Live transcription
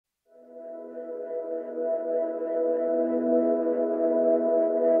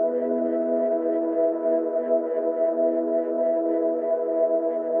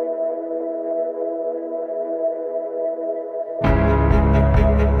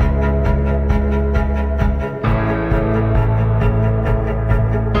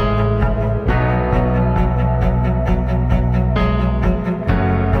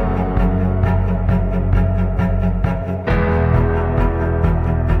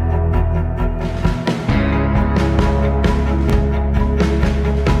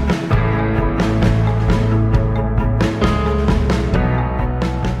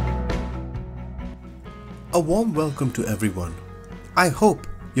warm welcome to everyone. I hope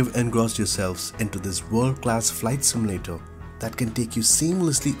you've engrossed yourselves into this world-class flight simulator that can take you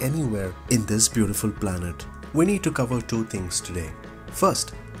seamlessly anywhere in this beautiful planet. We need to cover two things today.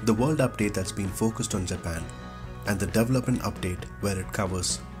 First, the world update that's been focused on Japan, and the development update where it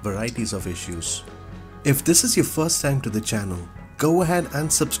covers varieties of issues. If this is your first time to the channel, go ahead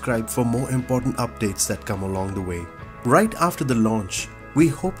and subscribe for more important updates that come along the way. Right after the launch, we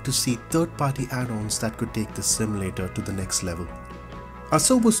hope to see third-party add-ons that could take the simulator to the next level.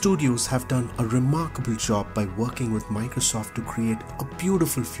 Asobo Studios have done a remarkable job by working with Microsoft to create a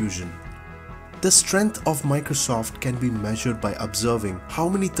beautiful fusion. The strength of Microsoft can be measured by observing how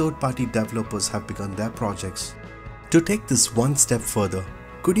many third-party developers have begun their projects. To take this one step further,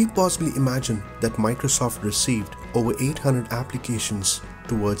 could you possibly imagine that Microsoft received over 800 applications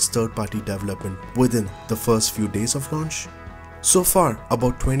towards third-party development within the first few days of launch? So far,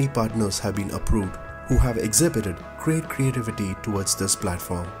 about 20 partners have been approved who have exhibited great creativity towards this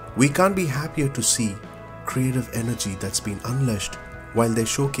platform. We can't be happier to see creative energy that's been unleashed while they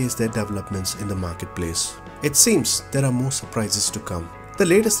showcase their developments in the marketplace. It seems there are more surprises to come. The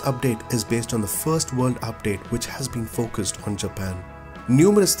latest update is based on the first world update which has been focused on Japan.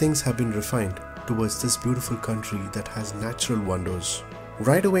 Numerous things have been refined towards this beautiful country that has natural wonders.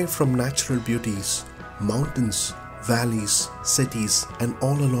 Right away from natural beauties, mountains, valleys, cities, and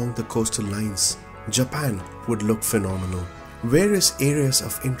all along the coastal lines, Japan would look phenomenal. Various areas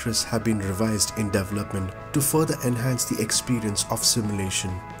of interest have been revised in development to further enhance the experience of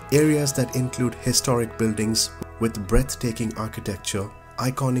simulation. Areas that include historic buildings with breathtaking architecture,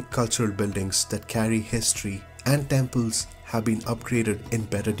 iconic cultural buildings that carry history, and temples have been upgraded in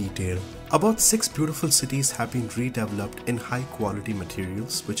better detail. About 6 beautiful cities have been redeveloped in high quality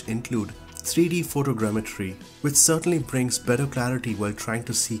materials which include 3D photogrammetry, which certainly brings better clarity while trying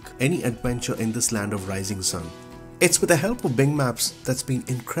to seek any adventure in this land of rising sun. It's with the help of Bing Maps that's been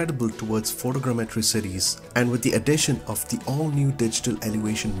incredible towards photogrammetry cities, and with the addition of the all-new digital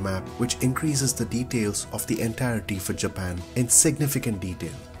elevation map which increases the details of the entirety for Japan in significant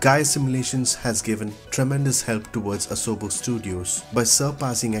detail. Gaia Simulations has given tremendous help towards Asobo Studios by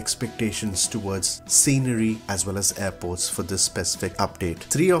surpassing expectations towards scenery as well as airports for this specific update.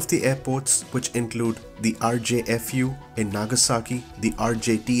 3 of the airports, which include the RJFU in Nagasaki, the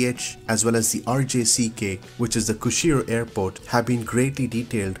RJTH as well as the RJCK, which is the Kushiro Airport, have been greatly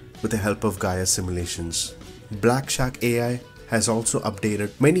detailed with the help of Gaia Simulations. Black Shark AI has also updated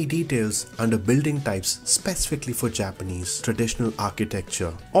many details under building types specifically for Japanese traditional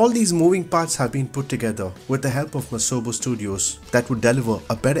architecture. All these moving parts have been put together with the help of Asobo Studios that would deliver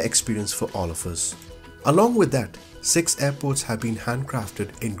a better experience for all of us. Along with that, 6 airports have been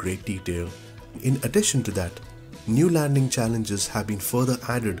handcrafted in great detail. In addition to that, new landing challenges have been further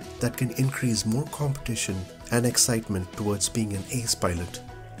added that can increase more competition and excitement towards being an ace pilot.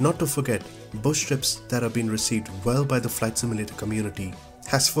 Not to forget, bush trips that have been received well by the flight simulator community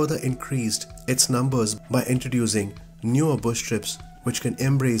has further increased its numbers by introducing newer bush trips which can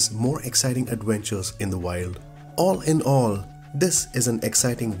embrace more exciting adventures in the wild. All in all, this is an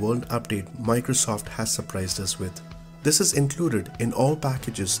exciting world update Microsoft has surprised us with. This is included in all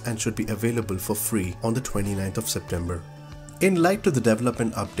packages and should be available for free on the 29th of September. In light to the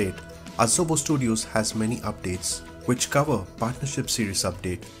development update, Asobo Studios has many updates which cover Partnership Series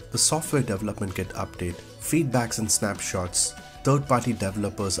Update, the Software Development Kit Update, Feedbacks and Snapshots, Third-Party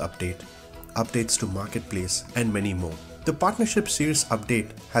Developers Update, Updates to Marketplace, and many more. The Partnership Series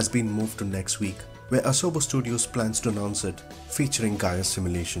Update has been moved to next week, where Asobo Studios plans to announce it, featuring Gaia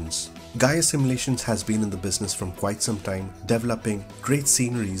Simulations. Gaia Simulations has been in the business from quite some time, developing great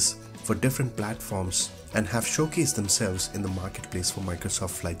sceneries for different platforms and have showcased themselves in the marketplace for Microsoft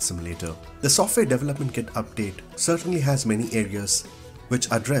Flight Simulator. The Software Development Kit update certainly has many areas which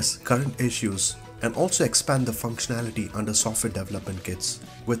address current issues and also expand the functionality under software development kits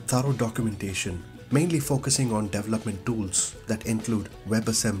with thorough documentation, mainly focusing on development tools that include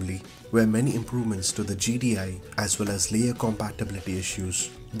WebAssembly, where many improvements to the GDI as well as layer compatibility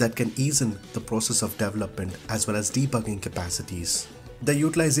issues that can ease in the process of development as well as debugging capacities. The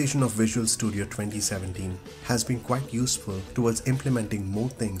utilization of Visual Studio 2017 has been quite useful towards implementing more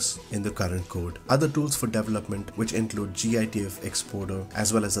things in the current code. Other tools for development, which include glTF exporter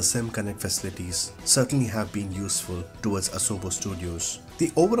as well as the SimConnect facilities, certainly have been useful towards Asobo Studios.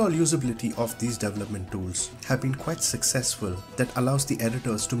 The overall usability of these development tools have been quite successful that allows the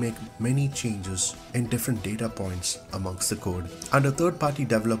editors to make many changes in different data points amongst the code. Under third-party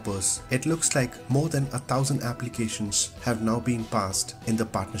developers, it looks like more than 1,000 applications have now been passed in the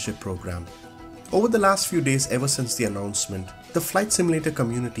partnership program. Over the last few days ever since the announcement, the flight simulator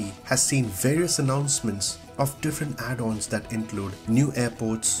community has seen various announcements of different add-ons that include new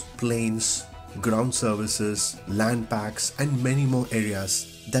airports, planes, ground services, land packs, and many more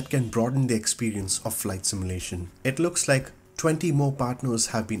areas that can broaden the experience of flight simulation. It looks like 20 more partners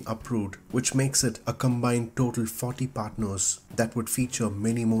have been approved, which makes it a combined total 40 partners that would feature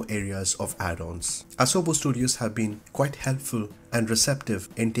many more areas of add-ons. Asobo Studios have been quite helpful and receptive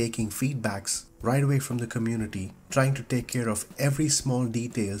in taking feedbacks right away from the community, trying to take care of every small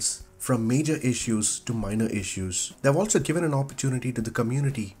details from major issues to minor issues. They've also given an opportunity to the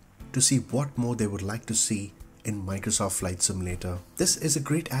community to see what more they would like to see in Microsoft Flight Simulator. This is a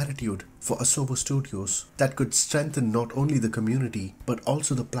great attitude for Asobo Studios that could strengthen not only the community but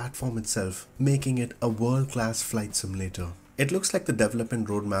also the platform itself, making it a world-class flight simulator. It looks like the development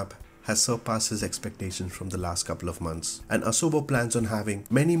roadmap has surpassed his expectations from the last couple of months, and Asobo plans on having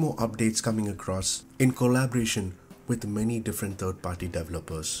many more updates coming across in collaboration with many different third-party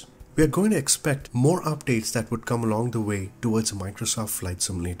developers. We are going to expect more updates that would come along the way towards Microsoft Flight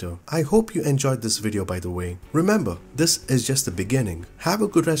Simulator. I hope you enjoyed this video, by the way. Remember, this is just the beginning. Have a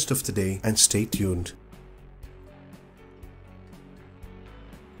good rest of the day and stay tuned.